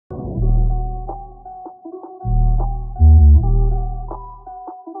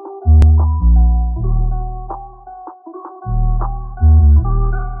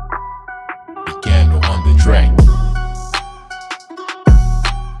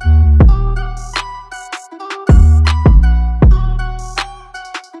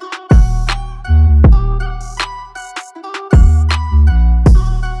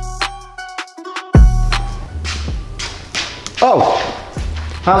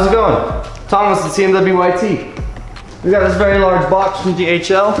How's it going? Thomas at CMWYT. We got this very large box from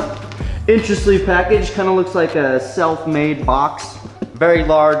DHL. Interestingly packaged, kind of looks like a self-made box. Very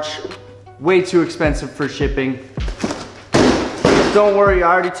large, way too expensive for shipping. Don't worry,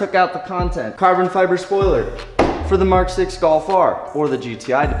 I already took out the content. Carbon fiber spoiler for the Mark 6 Golf R or the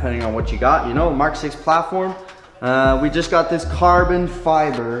GTI, depending on what you got. You know, Mark 6 platform. We just got this carbon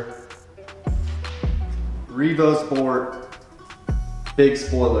fiber Revo Sport big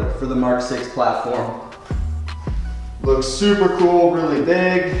spoiler for the Mark 6 platform. Looks super cool, really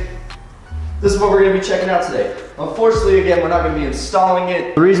big. This is what we're gonna be checking out today. Unfortunately, again, we're not gonna be installing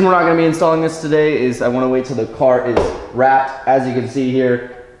it. The reason we're not gonna be installing this today is I wanna wait till the car is wrapped. As you can see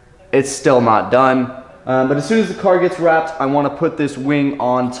here, it's still not done. But as soon as the car gets wrapped, I wanna put this wing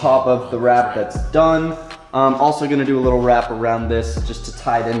on top of the wrap that's done. Also gonna do a little wrap around this just to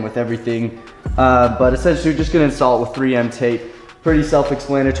tie it in with everything. But essentially, we're just gonna install it with 3M tape. Pretty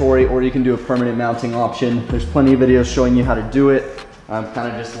self-explanatory, or you can do a permanent mounting option. There's plenty of videos showing you how to do it. Kind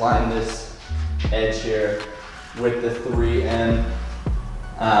of just line this edge here with the 3M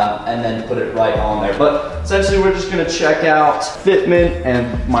and then put it right on there. But essentially, we're just gonna check out fitment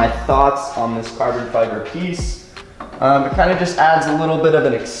and my thoughts on this carbon fiber piece. It kind of just adds a little bit of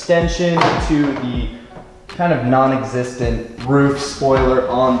an extension to the kind of non-existent roof spoiler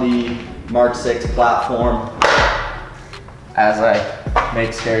on the Mark 6 platform. As I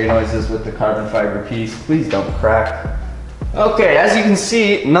make scary noises with the carbon fiber piece, please don't crack. Okay, as you can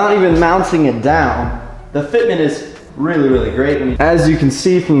see, not even mounting it down, the fitment is really, really great. As you can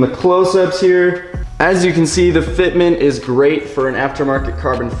see from the close-ups here, as you can see, the fitment is great for an aftermarket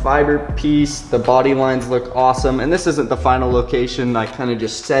carbon fiber piece. The body lines look awesome, and this isn't the final location. I kind of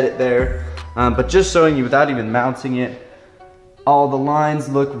just set it there, but just showing you without even mounting it, all the lines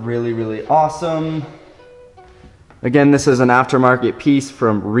look really, really awesome. Again, this is an aftermarket piece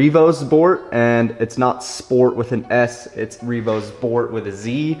from Revo Sport, and it's not sport with an S, it's Revo Sport with a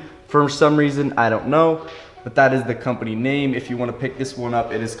Z. For some reason, I don't know, but that is the company name. If you want to pick this one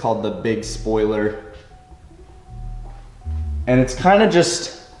up, it is called the Big Spoiler. And it's kind of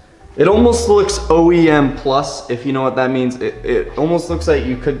just, it almost looks OEM plus, if you know what that means. It almost looks like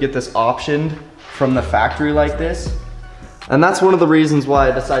you could get this optioned from the factory like this. And that's one of the reasons why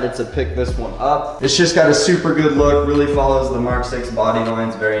I decided to pick this one up. It's just got a super good look, really follows the Mark 6 body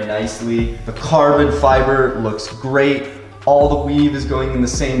lines very nicely. The carbon fiber looks great. All the weave is going in the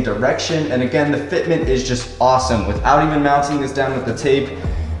same direction. And again, the fitment is just awesome. Without even mounting this down with the tape,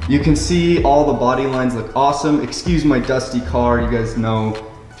 you can see all the body lines look awesome. Excuse my dusty car, you guys know.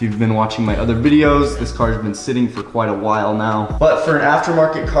 If you've been watching my other videos, this car's been sitting for quite a while now. But for an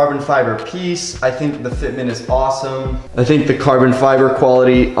aftermarket carbon fiber piece, I think the fitment is awesome. I think the carbon fiber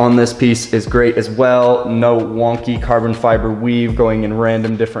quality on this piece is great as well. No wonky carbon fiber weave going in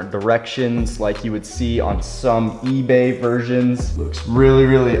random different directions like you would see on some eBay versions. Looks really,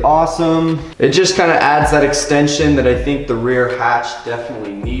 really awesome. It just kind of adds that extension that I think the rear hatch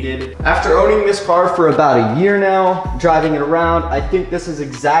definitely needed. After owning this car for about a year now, driving it around, I think this is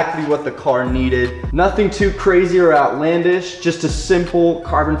exactly what the car needed. Nothing too crazy or outlandish, just a simple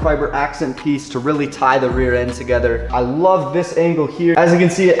carbon fiber accent piece to really tie the rear end together. I love this angle here. As you can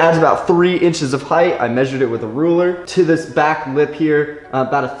see, it adds about 3 inches of height. I measured it with a ruler to this back lip here,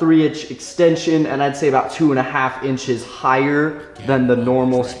 about a 3-inch extension, and I'd say about 2.5 inches higher than the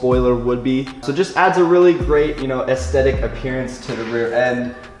normal spoiler would be. So just adds a really great, you know, aesthetic appearance to the rear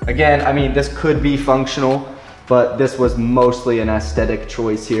end. Again, I mean, this could be functional, but this was mostly an aesthetic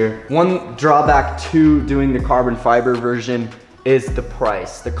choice here. One drawback to doing the carbon fiber version is the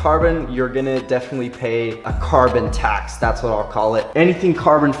price. The carbon, you're gonna definitely pay a carbon tax, that's what I'll call it. Anything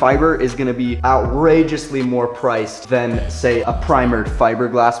carbon fiber is gonna be outrageously more priced than, say, a primered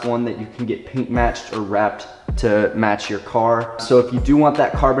fiberglass one that you can get paint matched or wrapped to match your car. So if you do want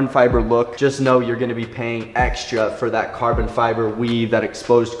that carbon fiber look, just know you're gonna be paying extra for that carbon fiber weave, that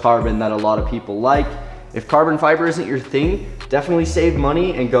exposed carbon that a lot of people like. If carbon fiber isn't your thing, definitely save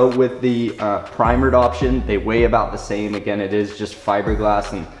money and go with the primered option. They weigh about the same. Again, it is just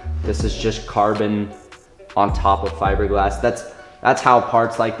fiberglass, and this is just carbon on top of fiberglass. That's how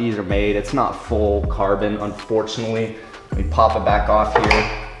parts like these are made. It's not full carbon, unfortunately. Let me pop it back off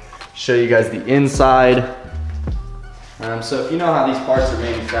here, show you guys the inside. So if you know how these parts are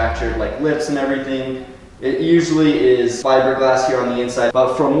manufactured, like lips and everything, it usually is fiberglass here on the inside,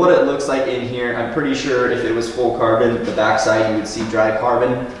 but from what it looks like in here, I'm pretty sure if it was full carbon, the backside you would see dry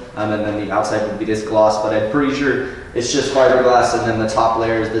carbon, and then the outside would be this gloss, but I'm pretty sure it's just fiberglass, and then the top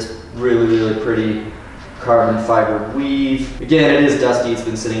layer is this really, really pretty Carbon fiber weave. Again, it is dusty. It's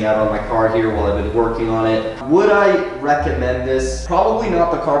been sitting out on my car here while I've been working on it. Would I recommend this? Probably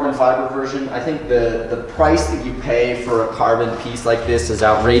not the carbon fiber version. I think the price that you pay for a carbon piece like this is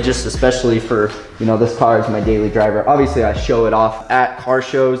outrageous, especially for, you know, this car is my daily driver. Obviously, I show it off at car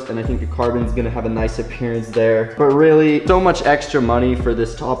shows, and I think the carbon's gonna have a nice appearance there. But really, so much extra money for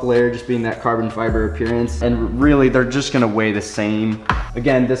this top layer just being that carbon fiber appearance, and really, they're just gonna weigh the same.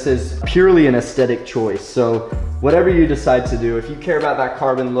 Again, this is purely an aesthetic choice. So whatever you decide to do, if you care about that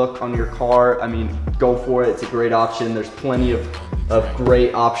carbon look on your car, I mean, go for it. It's a great option. There's plenty of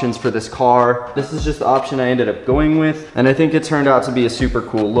great options for this car. This is just the option I ended up going with, and I think it turned out to be a super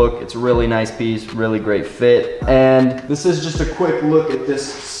cool look. It's a really nice piece, really great fit. And this is just a quick look at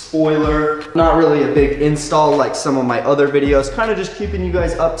this spoiler. Not really a big install like some of my other videos, kind of just keeping you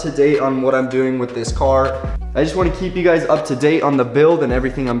guys up to date on what I'm doing with this car. I just want to keep you guys up to date on the build and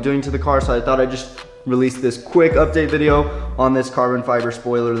everything I'm doing to the car, so I thought I'd just release this quick update video on this carbon fiber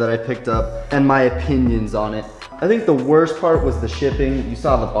spoiler that I picked up and my opinions on it. I think the worst part was the shipping. You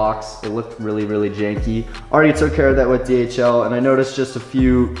saw the box, it looked really, really janky. Already took care of that with DHL, and I noticed just a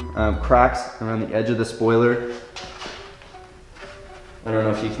few cracks around the edge of the spoiler. I don't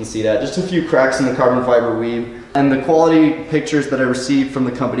know if you can see that. Just a few cracks in the carbon fiber weave. And the quality pictures that I received from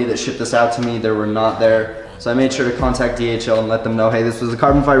the company that shipped this out to me, they were not there. So I made sure to contact DHL and let them know, hey, this was a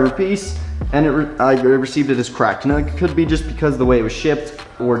carbon fiber piece, and I received it as cracked. Now, it could be just because of the way it was shipped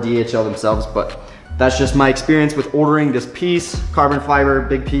or DHL themselves, but that's just my experience with ordering this piece. Carbon fiber,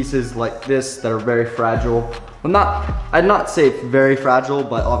 big pieces like this that are very fragile. Well, I'd not say it's very fragile,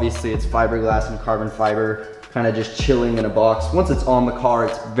 but obviously it's fiberglass and carbon fiber, kind of just chilling in a box. Once it's on the car,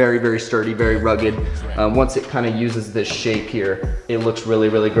 it's very, very sturdy, very rugged. Once it kind of uses this shape here, it looks really,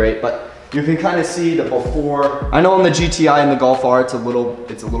 really great. But you can kind of see the before. I know on the GTI and the Golf R, it's a little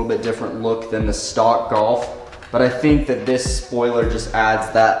bit different look than the stock Golf, but I think that this spoiler just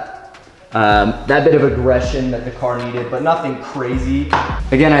adds that bit of aggression that the car needed, but nothing crazy.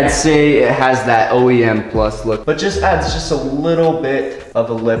 Again, I'd say it has that OEM plus look, but just adds just a little bit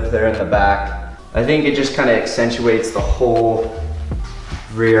of a lip there in the back. I think it just kind of accentuates the whole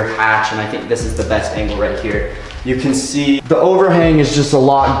rear hatch, and I think this is the best angle right here. You can see the overhang is just a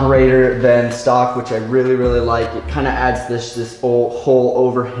lot greater than stock, which I really, really like. It kind of adds this whole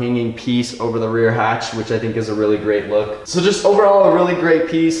overhanging piece over the rear hatch, which I think is a really great look. So just overall, a really great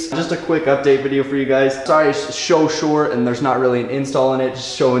piece. Just a quick update video for you guys. Sorry, it's so short and there's not really an install in it.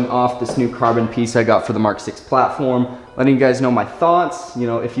 Just showing off this new carbon piece I got for the Mark 6 platform. Letting you guys know my thoughts, you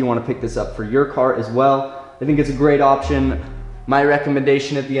know, if you want to pick this up for your car as well. I think it's a great option. My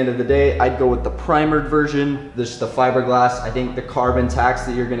recommendation at the end of the day, I'd go with the primered version, the fiberglass. I think the carbon tax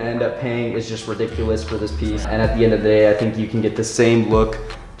that you're gonna end up paying is just ridiculous for this piece. And at the end of the day, I think you can get the same look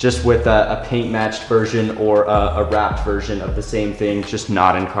just with a paint matched version or a wrapped version of the same thing, just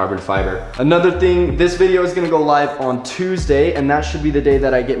not in carbon fiber. Another thing, this video is gonna go live on Tuesday, and that should be the day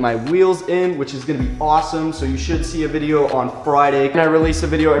that I get my wheels in, which is gonna be awesome. So you should see a video on Friday. And I release a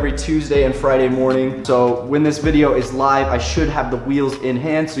video every Tuesday and Friday morning. So when this video is live, I should have the wheels in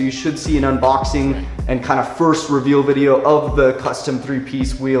hand. So you should see an unboxing and kind of first reveal video of the custom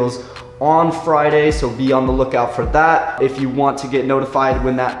 3-piece wheels on Friday, so be on the lookout for that. If you want to get notified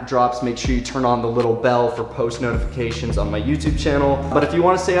when that drops, make sure you turn on the little bell for post notifications on my YouTube channel. But if you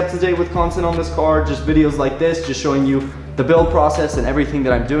want to stay up to date with content on this car, just videos like this, just showing you the build process and everything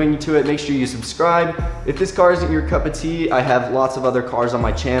that I'm doing to it, make sure you subscribe. If this car isn't your cup of tea, I have lots of other cars on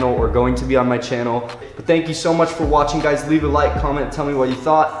my channel or going to be on my channel. But thank you so much for watching, guys. Leave a like, comment, tell me what you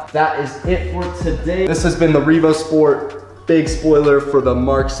thought. That is it for today. This has been the Revo Sport big spoiler for the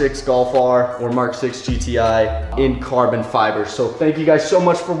Mark 6 Golf R or Mark 6 GTI in carbon fiber. So thank you guys so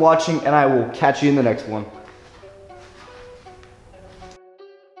much for watching, and I will catch you in the next one.